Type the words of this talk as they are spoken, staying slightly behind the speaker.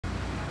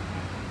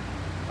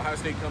Ohio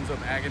State comes up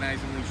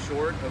agonizingly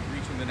short of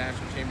reaching the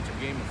national championship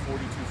game, a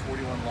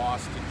 42-41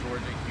 loss to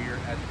Georgia here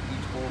at the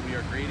Peach Bowl. We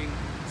are grading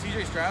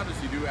C.J. Stroud, as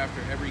we do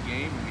after every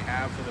game, and we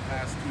have for the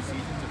past 2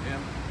 seasons of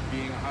him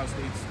being Ohio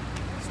State's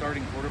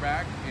starting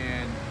quarterback.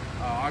 And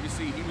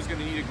obviously he was going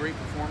to need a great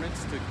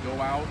performance to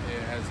go out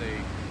as a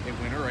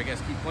winner, or I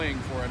guess keep playing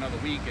for another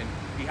week. And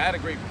he had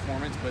a great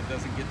performance, but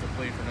doesn't get to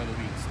play for another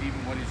week. Steven,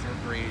 what is your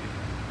grade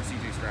for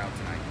C.J. Stroud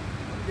tonight?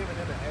 I'm giving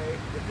him an A.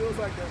 It feels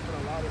like there's been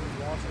a lot of these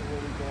losses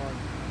where we've gone,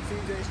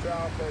 C.J.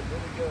 Stroud played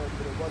really good,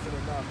 but it wasn't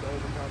enough to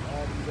overcome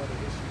all these other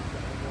issues that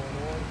were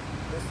going on.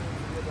 This seems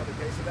to be another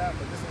case of that,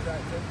 but this is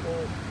that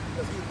tenfold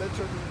because he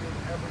literally did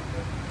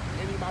everything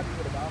anybody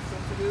would have asked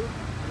him to do.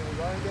 In the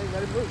running game,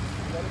 let him loose.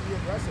 Let him be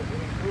aggressive. And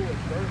he threw it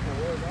vertical,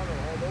 horizontal,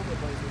 all over the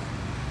place.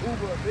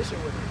 Uber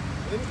efficient with it.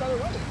 And then he started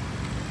running.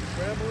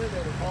 Scrambling,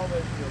 they would call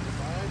it,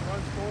 design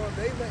runs for him.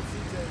 They let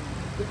C.J.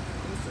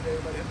 loose today,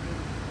 let him do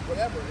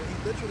whatever. And he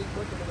literally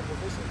put them in a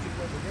position to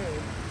win the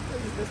game. They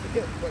just missed the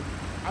kick. But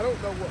I don't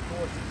know what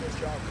more C.J.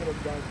 Stroud could have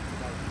done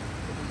tonight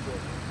to beat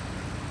Georgia.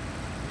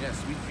 Yeah,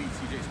 sweet feet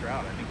C.J.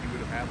 Stroud. I think he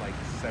would have had like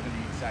 70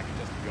 sack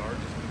adjusted yards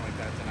or something like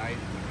that tonight.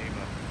 It became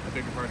a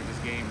bigger part of his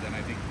game than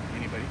I think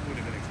anybody would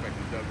have been expecting.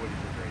 Doug, what is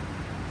your grade?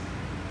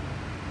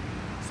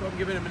 So I'm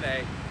giving him an A.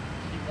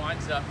 He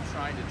winds up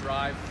trying to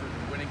drive for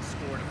the winning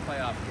score in a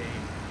playoff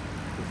game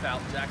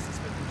without Jackson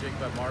Smith and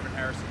Jigba, Marvin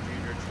Harrison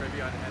Jr.,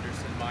 Trevion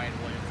Henderson, Mayan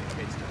Williams, and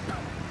Cade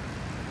Stover.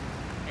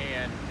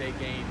 And they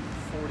gained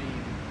 40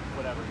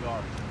 whatever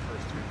yards in the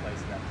first 3 plays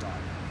of that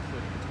drive,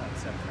 including the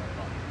 27-yard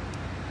run.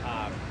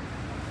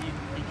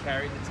 He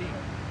carried the team,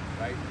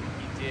 right?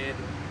 He did,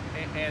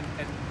 and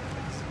this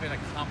has been a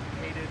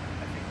complicated,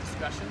 I think,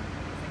 discussion.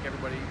 I think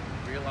everybody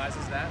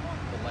realizes that,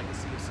 the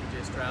legacy of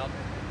C.J. Stroud.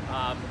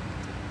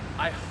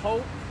 I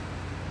hope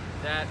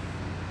that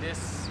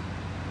this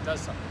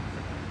does something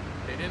for them.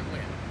 They didn't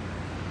win,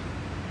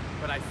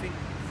 but I think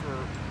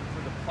for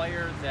the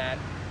player that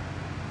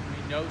we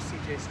know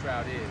C.J.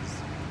 Stroud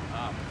is,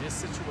 this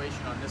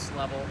situation on this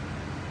level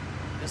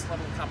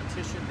of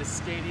competition, this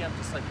stadium,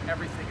 just like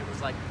everything, it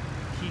was like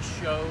he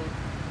showed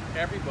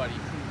everybody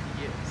who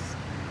he is,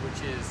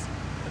 which is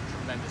a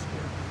tremendous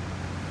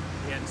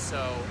quarterback. And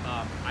so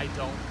I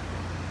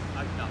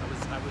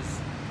was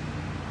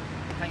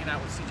hanging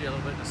out with CJ a little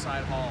bit in the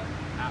side hall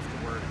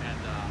afterward, and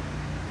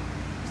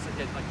he said,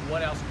 yeah, like,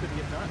 what else could he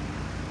have done?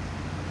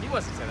 He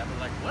wasn't saying that, but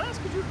like, what else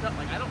could you have done?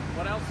 Like,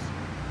 what else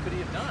could he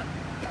have done?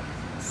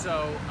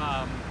 So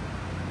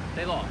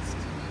they lost,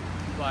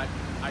 but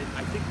I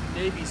think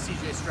maybe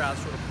C.J. Stroud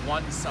sort of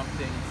won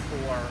something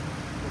for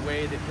the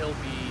way that he'll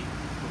be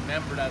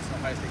remembered as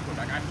an Ohio State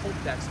quarterback. I hope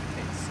that's the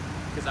case,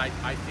 because I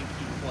think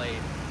he played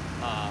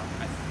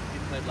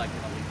like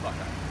an elite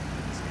Buckeye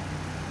in this game.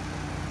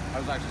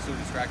 I was actually so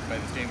distracted by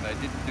this game that I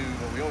didn't do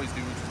what we always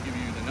do, which is give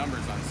you the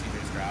numbers on C.J.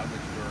 Stroud,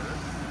 which were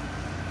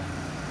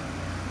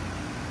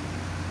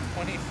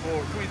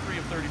 23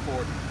 of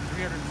 34,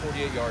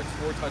 348 yards,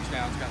 4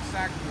 touchdowns, got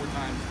sacked 4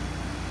 times,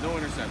 no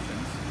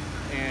interceptions.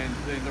 And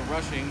the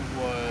rushing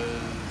was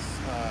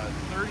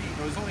 30.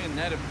 It was only a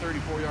net of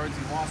 34 yards.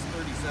 He lost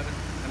 37,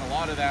 and a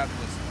lot of that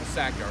was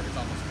sack yardage,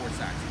 almost 4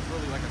 sacks. It's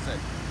really, like I said,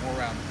 more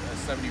around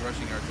 70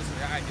 rushing yards. It's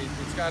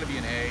got to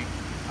be an A.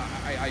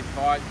 I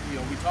thought,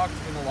 we talked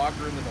in the locker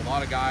room with a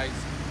lot of guys,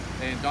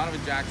 and Donovan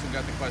Jackson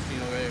got the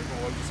question, hey,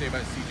 what would you say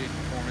about CJ's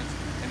performance?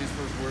 And his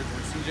first words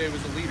were, CJ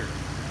was a leader,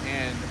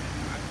 and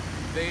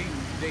they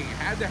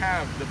had to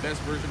have the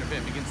best version of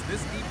him against this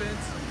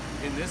defense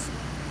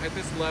at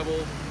this level.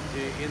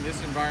 In this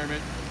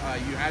environment,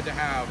 you had to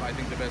have, I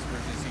think, the best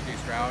version of C.J.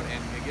 Stroud. And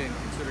again,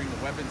 considering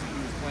the weapons that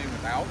he was playing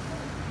without,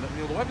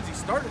 the weapons he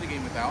started the game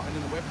without, and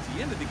then the weapons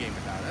he ended the game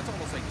without. That's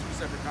almost like 2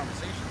 separate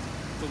conversations.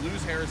 To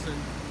lose Harrison,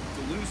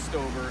 to lose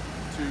Stover,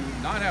 to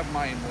not have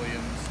Mayan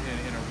Williams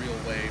in a real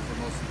way for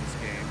most of this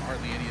game,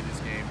 hardly any of this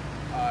game,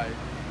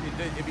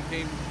 it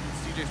became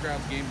C.J.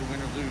 Stroud's game to win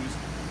or lose,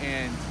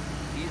 and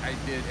I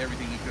did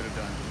everything he could have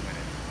done to win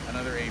it.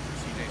 Another A for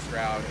C.J.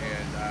 Stroud,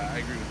 and I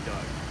agree with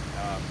Doug.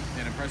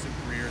 An impressive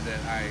career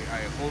that I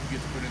hope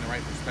gets put in the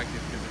right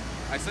perspective, because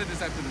I said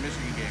this after the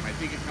Michigan game. I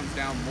think it comes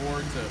down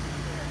more to,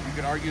 you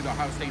could argue that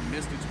Ohio State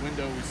missed its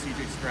window with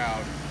C.J.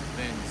 Stroud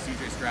than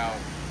C.J. Stroud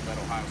let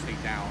Ohio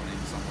State down in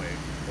some way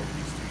over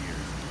these 2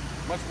 years.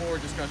 Much more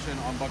discussion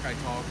on Buckeye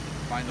Talk.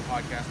 Find the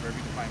podcast wherever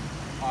you can find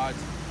pods.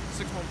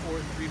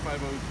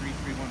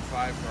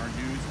 614-350-3315 for our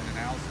news and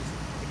analysis.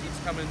 It keeps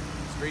coming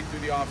straight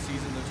through the off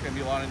season. There's going to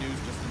be a lot of news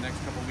just the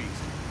next couple weeks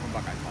from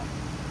Buckeye Talk.